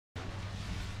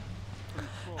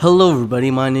Hello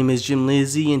everybody, my name is Jim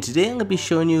Lizzy, and today I'm going to be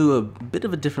showing you a bit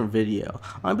of a different video.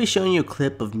 I'm going to be showing you a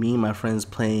clip of me and my friends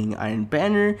playing Iron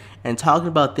Banner and talking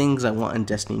about things I want in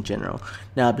Destiny in general.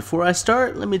 Now before I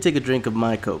start, let me take a drink of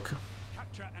my Coke.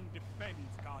 Capture and defend,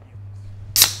 Guardians.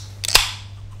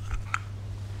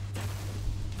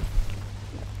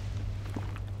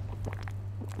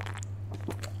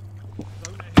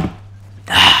 Zone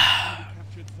A.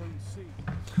 Captured Zone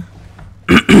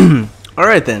C.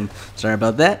 Alright then, sorry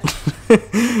about that.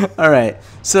 Alright,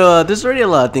 so there's already a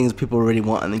lot of things people already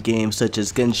want in the game, such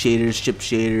as gun shaders, ship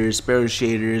shaders, sparrow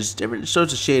shaders, different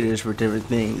sorts of shaders for different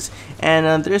things.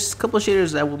 And there's a couple of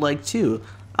shaders I would like too.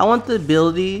 I want the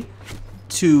ability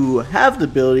to have the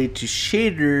ability to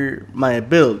shader my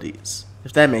abilities,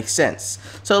 if that makes sense.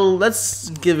 So let's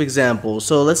give examples.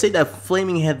 So let's say that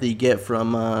flaming head that you get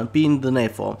from beating the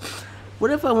Nightfall.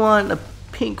 What if I want a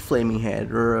pink flaming head,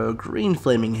 or a green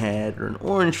flaming head, or an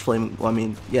orange flaming, well, I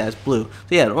mean, yeah, it's blue, so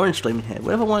yeah, an orange flaming head.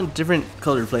 What if I want different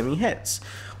colored flaming heads?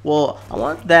 Well, I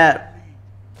want that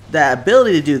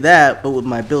ability to do that, but with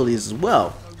my abilities as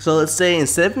well. So let's say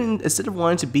instead of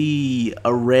wanting to be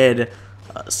a red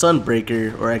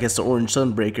sunbreaker, or I guess the orange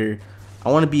sunbreaker,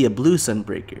 I want to be a blue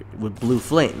sunbreaker with blue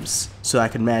flames, so I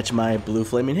can match my blue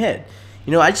flaming head.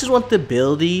 You know, I just want the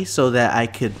ability so that I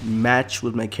could match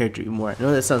with my character even more. I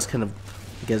know that sounds kind of,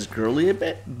 I guess, girly a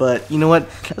bit, but you know what?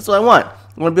 That's what I want. I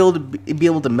want to be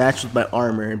able to match with my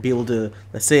armor and be able to,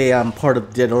 let's say I'm part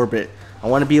of Dead Orbit. I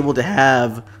want to be able to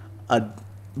have a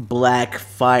black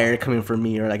fire coming from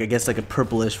me, or like I guess like a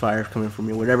purplish fire coming from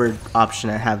me, whatever option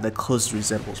I have that closely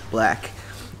resembles black.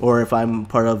 Or if I'm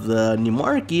part of the New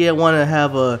Monarchy, I want to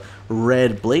have a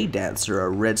red Blade Dancer or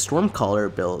a red Stormcaller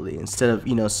ability instead of,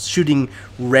 you know, shooting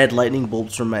red lightning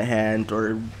bolts from my hand,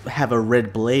 or have a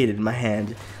red blade in my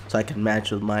hand so I can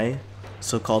match with my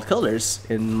so-called colors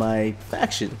in my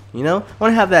faction. You know, I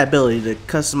want to have that ability to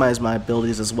customize my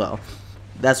abilities as well.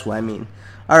 That's what I mean.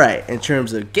 Alright, in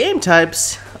terms of game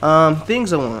types,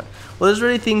 things I want. Well, there's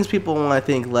really things people want, I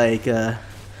think, like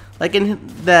in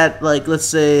that, like, let's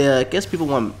say, I guess people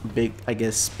want big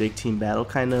team battle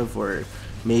kind of, or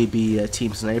maybe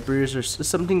team snipers or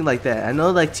something like that. I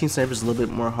know like team snipers is a little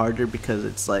bit more harder because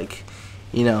it's like,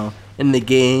 you know, in the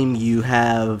game you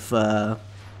have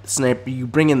sniper, you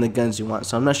bring in the guns you want.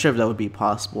 So I'm not sure if that would be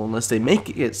possible unless they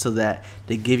make it so that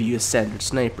they give you a standard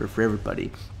sniper for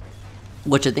everybody,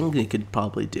 which I think they could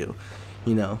probably do,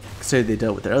 you know, considering they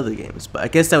dealt with their other games. But I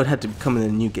guess that would have to come in a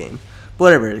new game.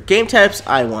 Whatever, game types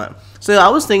I want. So I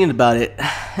was thinking about it,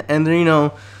 and you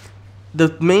know,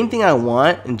 the main thing I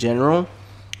want in general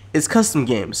is custom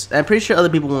games. I'm pretty sure other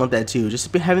people want that too.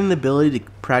 Just having the ability to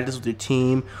practice with your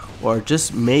team, or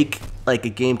just make like a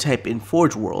game type in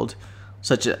Forge World,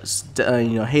 such as you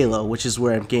know, Halo, which is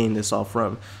where I'm getting this all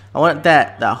from. I want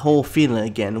that whole feeling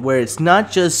again, where it's not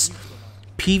just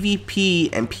PvP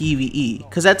and PvE,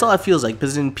 because that's all it feels like.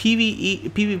 Because in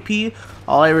PvP,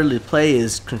 all I really play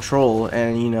is Control,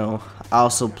 and you know, I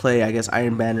also play, I guess,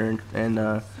 Iron Banner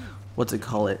and what's it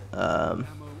call it,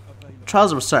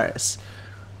 Trials of Osiris.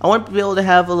 I want to be able to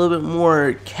have a little bit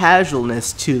more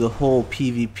casualness to the whole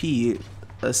PvP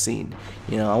scene.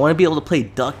 You know, I want to be able to play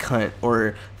Duck Hunt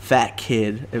or Fat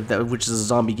Kid, which is a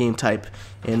zombie game type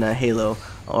in Halo,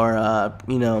 or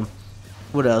you know,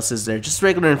 what else is there? Just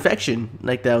regular Infection,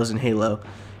 like that was in Halo.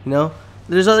 You know,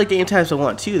 there's other game types I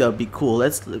want too that would be cool.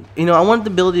 That's, you know, I want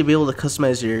the ability to be able to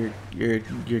customize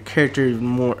your character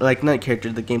more, like not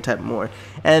character, the game type more.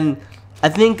 And I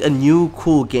think a new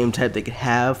cool game type they could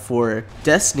have for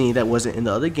Destiny that wasn't in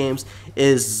the other games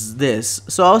is this.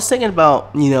 So I was thinking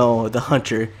about, you know, the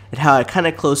Hunter and how it kind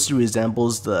of closely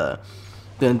resembles the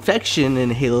Infection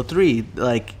in Halo 3,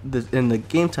 like in the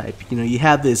game type. You know, you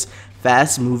have this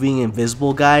fast-moving,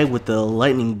 invisible guy with the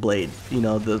lightning blade, you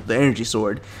know, the energy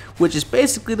sword, which is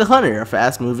basically the Hunter, a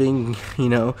fast-moving, you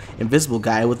know, invisible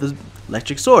guy with an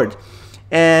electric sword.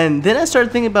 And then I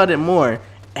started thinking about it more,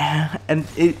 and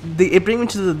it brings me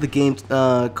to the game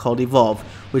called Evolve,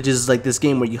 which is like this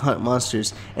game where you hunt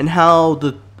monsters, and how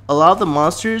a lot of the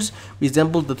monsters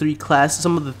resemble the three classes,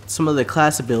 some of the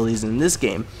class abilities in this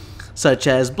game, such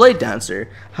as Blade Dancer,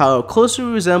 how it closely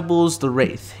resembles the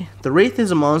Wraith. The Wraith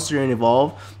is a monster in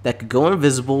Evolve that could go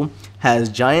invisible, has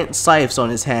giant scythes on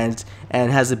his hands,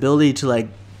 and has the ability to like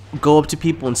go up to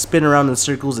people and spin around in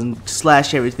circles and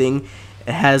slash everything.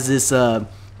 It has this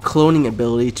cloning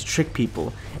ability to trick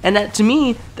people, and that, to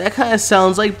me, that kind of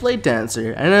sounds like Blade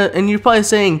Dancer. And you're probably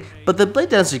saying, but the Blade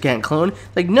Dancer can't clone.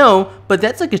 Like, no, but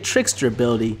that's like a trickster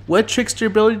ability. What trickster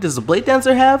ability does the Blade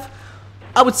Dancer have?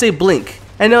 I would say Blink.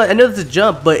 I know it's a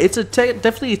jump, but it's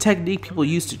definitely a technique people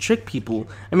use to trick people.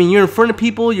 I mean, you're in front of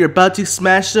people, you're about to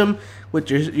smash them with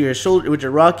your shoulder with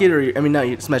your rocket, or I mean not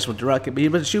you smash with your rocket, but you're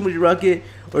about to shoot with your rocket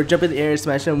or jump in the air and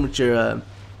smash him with your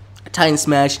Titan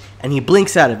Smash, and he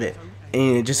blinks out of it.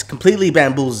 And it just completely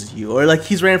bamboozles you. Or like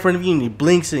he's right in front of you and he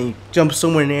blinks and he jumps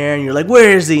somewhere in the air and you're like,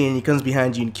 where is he? And he comes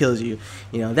behind you and kills you.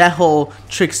 You know, that whole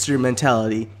trickster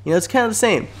mentality. You know, it's kind of the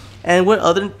same. And what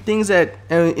other things that,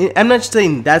 I'm not just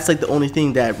saying that's like the only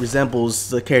thing that resembles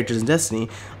the characters in Destiny.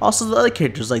 Also the other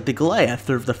characters like the Goliath,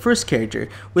 the first character,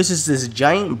 which is this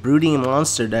giant brooding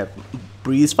monster that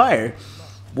breathes fire.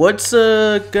 What's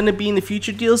gonna be in the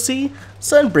future DLC?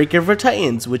 Sunbreaker for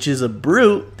Titans, which is a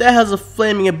brute that has a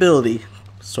flaming ability,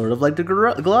 sort of like the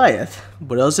Goliath.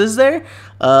 What else is there?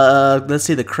 Let's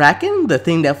see, the Kraken, the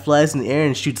thing that flies in the air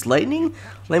and shoots lightning.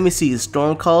 Let me see,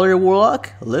 Stormcaller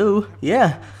Warlock. Hello,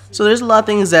 yeah. So there's a lot of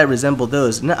things that resemble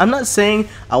those. Now, I'm not saying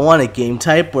I want a game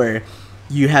type where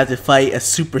you have to fight a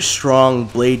super strong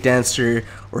Blade Dancer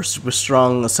or super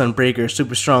strong Sunbreaker,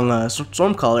 super strong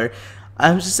Stormcaller.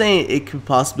 I'm just saying it could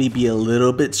possibly be a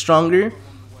little bit stronger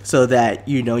so that,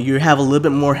 you know, you have a little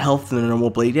bit more health than a normal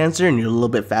Blade Dancer and you're a little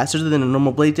bit faster than a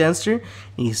normal Blade Dancer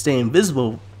and you stay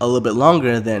invisible a little bit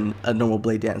longer than a normal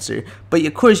Blade Dancer. But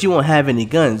of course you won't have any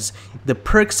guns. The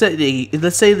perk set,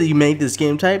 let's say that you make this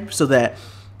game type so that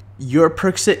your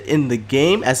perk set in the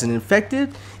game as an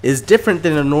infected is different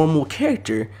than a normal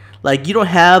character. Like you don't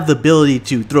have the ability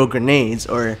to throw grenades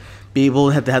or be able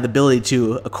to have the ability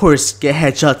to, of course, get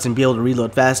headshots and be able to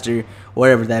reload faster,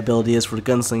 whatever that ability is for the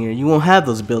gunslinger. You won't have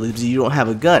those abilities because you don't have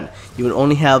a gun. You would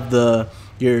only have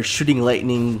your shooting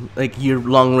lightning, like your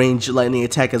long range lightning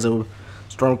attack as a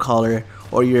Stormcaller,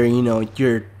 or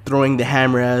you're throwing the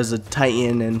hammer as a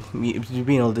Titan and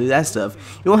being able to do that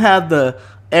stuff. You won't have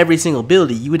every single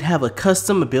ability. You would have a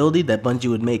custom ability that Bungie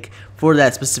would make for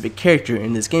that specific character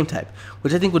in this game type,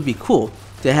 which I think would be cool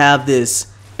to have this.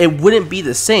 It wouldn't be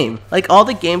the same. Like all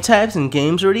the game types and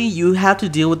games already, you have to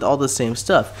deal with all the same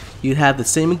stuff. You have the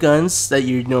same guns that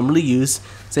you normally use,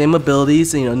 same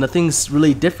abilities, you know, nothing's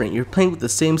really different. You're playing with the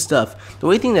same stuff. The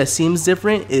only thing that seems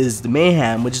different is the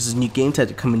Mayhem, which is a new game type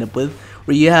they're coming up with,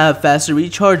 where you have faster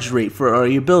recharge rate for all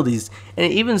your abilities.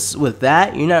 And even with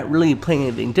that, you're not really playing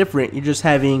anything different. You're just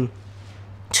having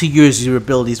to use your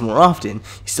abilities more often.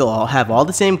 You still all have all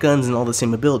the same guns and all the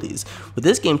same abilities. With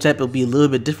this game type, it'll be a little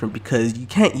bit different because you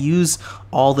can't use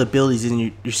all the abilities in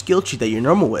your skill tree that you're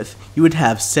normal with. You would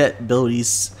have set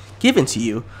abilities given to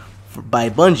you by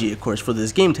Bungie, of course, for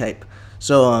this game type.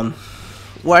 So,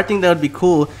 what I think that would be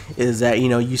cool is that, you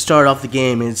know, you start off the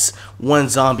game, it's one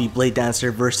zombie Blade Dancer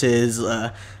versus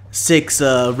 6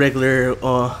 regular,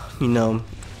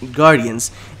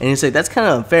 Guardians, and it's like that's kind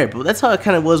of unfair, but that's how it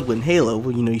kind of was with Halo.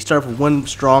 Where, you know, you start with one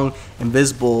strong,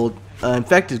 invisible,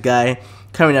 infected guy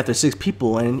coming after 6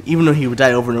 people, and even though he would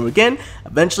die over and over again,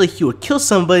 eventually he would kill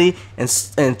somebody and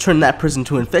turn that person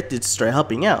to infected to start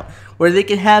helping out. Where they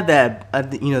can have that,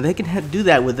 they can do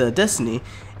that with Destiny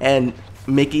and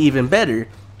make it even better.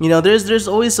 You know, there's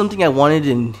always something I wanted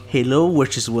in Halo,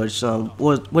 which is what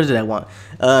did I want?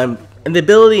 And the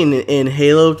ability in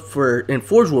Halo in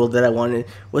Forge World that I wanted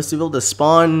was to be able to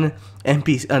spawn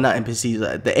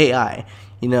the AI.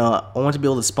 You know, I want to be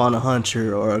able to spawn a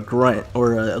hunter or a grunt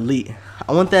or an elite.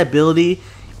 I want that ability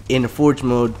in Forge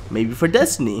mode, maybe for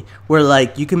Destiny, where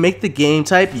like you can make the game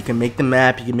type, you can make the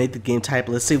map, you can make the game type.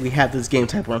 Let's say we have this game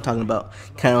type what I'm talking about,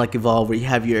 kind of like Evolve, where you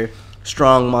have your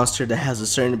strong monster that has a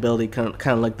certain ability, kind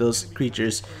of like those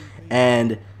creatures,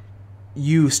 and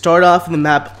you start off in the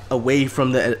map away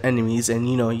from the enemies, and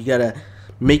you know you gotta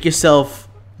make yourself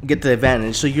get the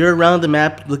advantage. So you're around the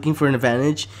map looking for an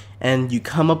advantage, and you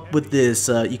come up with this.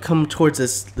 You come towards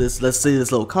this. Let's say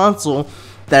this little console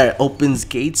that opens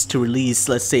gates to release,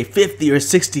 let's say 50 or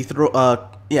 60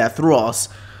 thralls,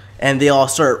 and they all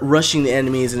start rushing the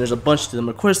enemies, and there's a bunch of them.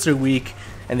 Of course they're weak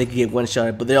and they can get one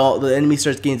shot, but the enemy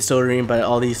starts getting soldering by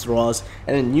all these thralls,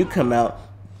 and then you come out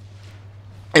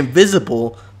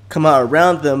invisible, come out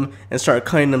around them and start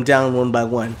cutting them down one by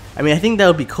one. I mean, I think that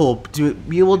would be cool to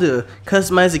be able to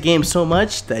customize the game so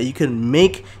much that you can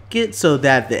make it so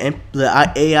that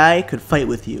the AI could fight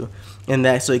with you, and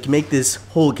that so you can make this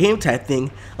whole game type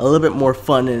thing a little bit more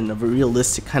fun and of a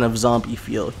realistic kind of zombie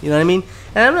feel. You know what I mean?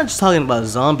 And I'm not just talking about a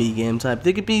zombie game type.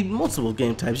 There could be multiple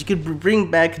game types. You could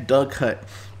bring back Dog Hut,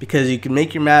 because you can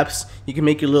make your maps, you can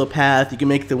make your little path, you can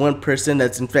make the one person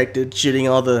that's infected shooting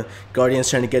all the Guardians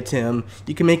trying to get to him.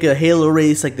 You can make a Halo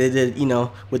race like they did, you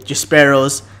know, with your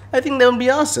Sparrows. I think that would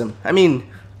be awesome. I mean,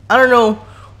 I don't know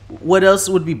what else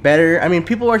would be better. I mean,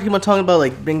 people are talking about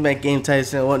like bring back game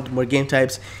types and want more game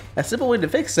types. A simple way to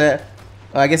fix that,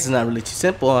 well, I guess it's not really too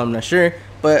simple, I'm not sure,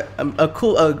 But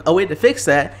a way to fix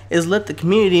that is let the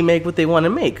community make what they want to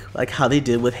make, like how they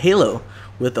did with Halo,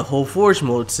 with the whole Forge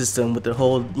mode system, with the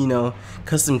whole, you know,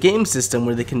 custom game system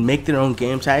where they can make their own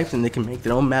game types and they can make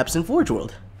their own maps in Forge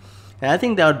World. And I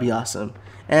think that would be awesome.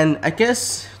 And I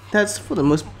guess that's for the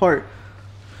most part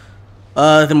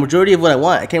the majority of what I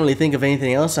want. I can't really think of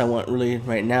anything else I want really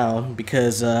right now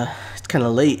because it's kind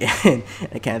of late and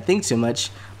I can't think too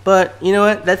much. But you know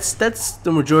what? That's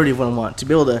the majority of what I want, to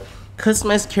be able to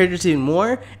customize characters even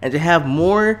more and to have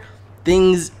more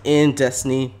things in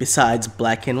Destiny besides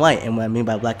black and white. And what I mean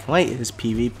by black and white is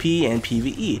PvP and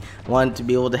PvE. I want to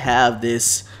be able to have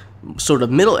this sort of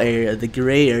middle area, the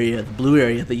gray area, the blue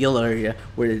area, the yellow area,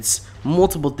 where it's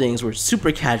multiple things, where it's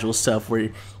super casual stuff, where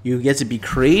you get to be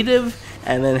creative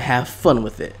and then have fun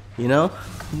with it, you know,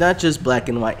 not just black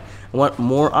and white. I want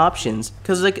more options,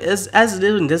 because like as it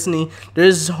is in Destiny,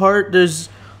 it's hard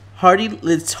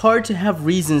to have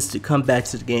reasons to come back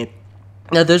to the game.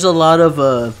 Now there's a lot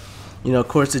of you know, of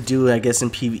course, to do, I guess, in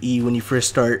PvE when you first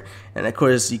start, and of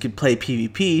course you could play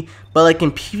PvP, but like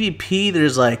in PvP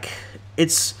there's like,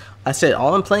 I said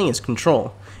all I'm playing is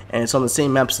Control, and it's on the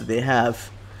same maps that they have.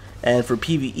 And for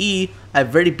PvE,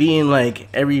 I've already been like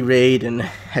every raid and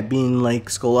have been like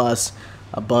Skolas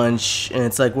a bunch, and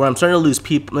it's like where I'm starting to lose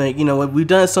people. Like, you know, we've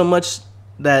done it so much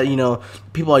that, you know,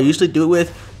 people I usually do it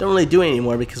with don't really do it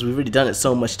anymore because we've already done it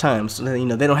so much times. So, you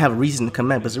know, they don't have a reason to come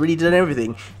back because they already did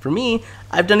everything. For me,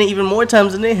 I've done it even more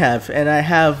times than they have, and I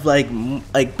have like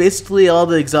basically all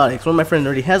the exotics. One of my friends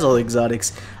already has all the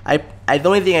exotics. The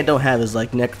only thing I don't have is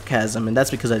like Necrochasm, and that's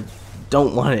because I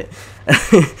don't want it.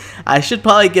 I should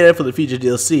probably get it for the future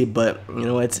DLC, but you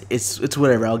know, it's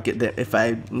whatever. I'll get that if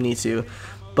I need to.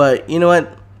 But you know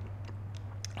what?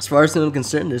 As far as I'm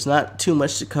concerned, there's not too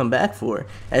much to come back for.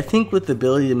 I think with the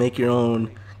ability to make your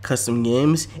own custom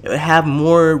games, it would have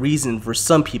more reason for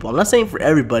some people. I'm not saying for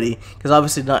everybody, because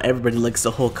obviously not everybody likes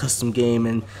the whole custom game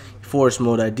and Forge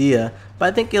mode idea,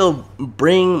 but I think it'll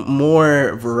bring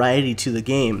more variety to the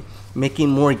game, making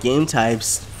more game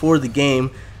types for the game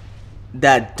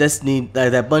that Destiny,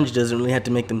 that Bungie doesn't really have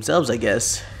to make themselves, I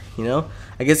guess. You know,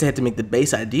 I guess they have to make the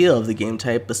base idea of the game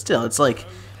type, but still, it's like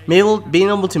being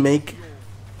able to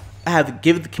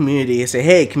give the community, say,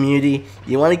 hey community,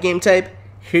 you want a game type?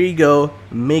 Here you go,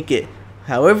 make it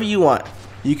however you want.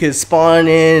 You can spawn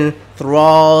in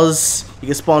thralls, you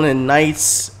can spawn in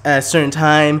knights at a certain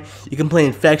time, you can play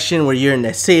infection where you're in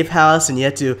a safe house and you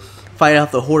have to fight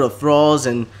out the horde of thralls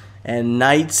and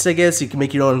knights. I guess you can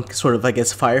make your own sort of, I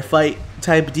guess, firefight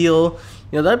type deal.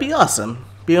 You know, that'd be awesome.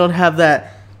 But you don't have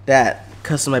that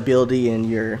custom ability in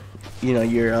your, you know,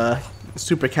 your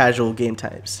super casual game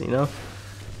types, you know.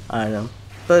 I don't know,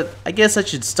 but I guess I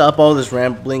should stop all this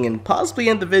rambling and possibly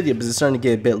end the video because it's starting to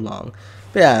get a bit long.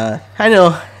 But yeah, I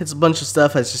know it's a bunch of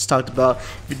stuff I just talked about.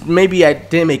 Maybe I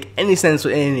didn't make any sense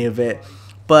with any of it,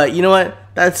 but you know what?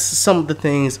 That's some of the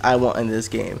things I want in this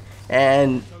game.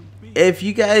 And if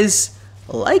you guys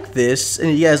like this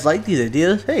and you guys like these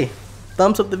ideas, hey,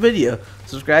 thumbs up the video,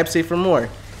 subscribe, stay for more.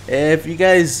 If you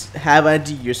guys have an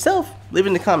idea yourself, leave it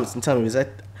in the comments and tell me, because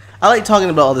I like talking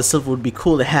about all this stuff would be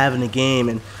cool to have in the game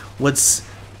and what's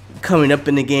coming up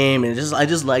in the game, and I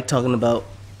just like talking about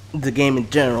the game in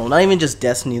general, not even just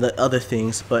Destiny, like other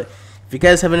things. But if you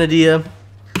guys have an idea,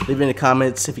 leave it in the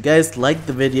comments. If you guys like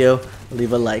the video,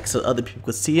 leave a like so other people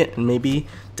could see it, and maybe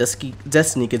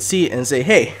Destiny could see it and say,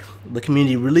 hey, the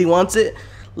community really wants it,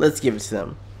 let's give it to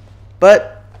them.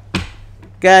 But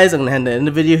guys, I'm gonna end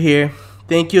the video here.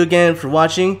 Thank you again for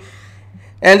watching,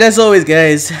 and as always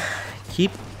guys,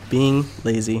 keep being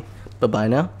lazy. Bye bye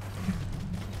now.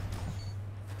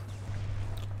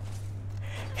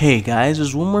 Hey guys,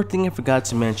 there's one more thing I forgot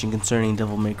to mention concerning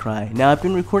Devil May Cry. Now, I've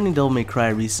been recording Devil May Cry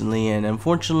recently, and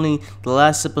unfortunately, the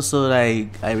last episode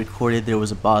I recorded, there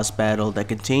was a boss battle that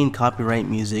contained copyright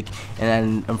music,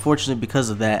 and unfortunately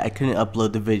because of that, I couldn't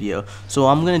upload the video. So what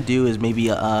I'm gonna do is maybe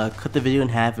cut the video in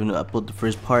half and upload the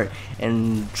first part,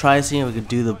 and try seeing if I could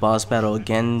do the boss battle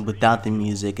again without the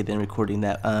music, and then recording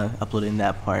that, uploading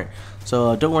that part.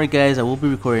 So don't worry guys, I will be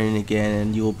recording it again,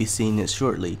 and you will be seeing it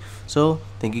shortly. So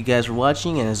thank you guys for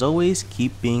watching, and as always,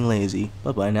 keep being lazy.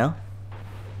 Bye bye now.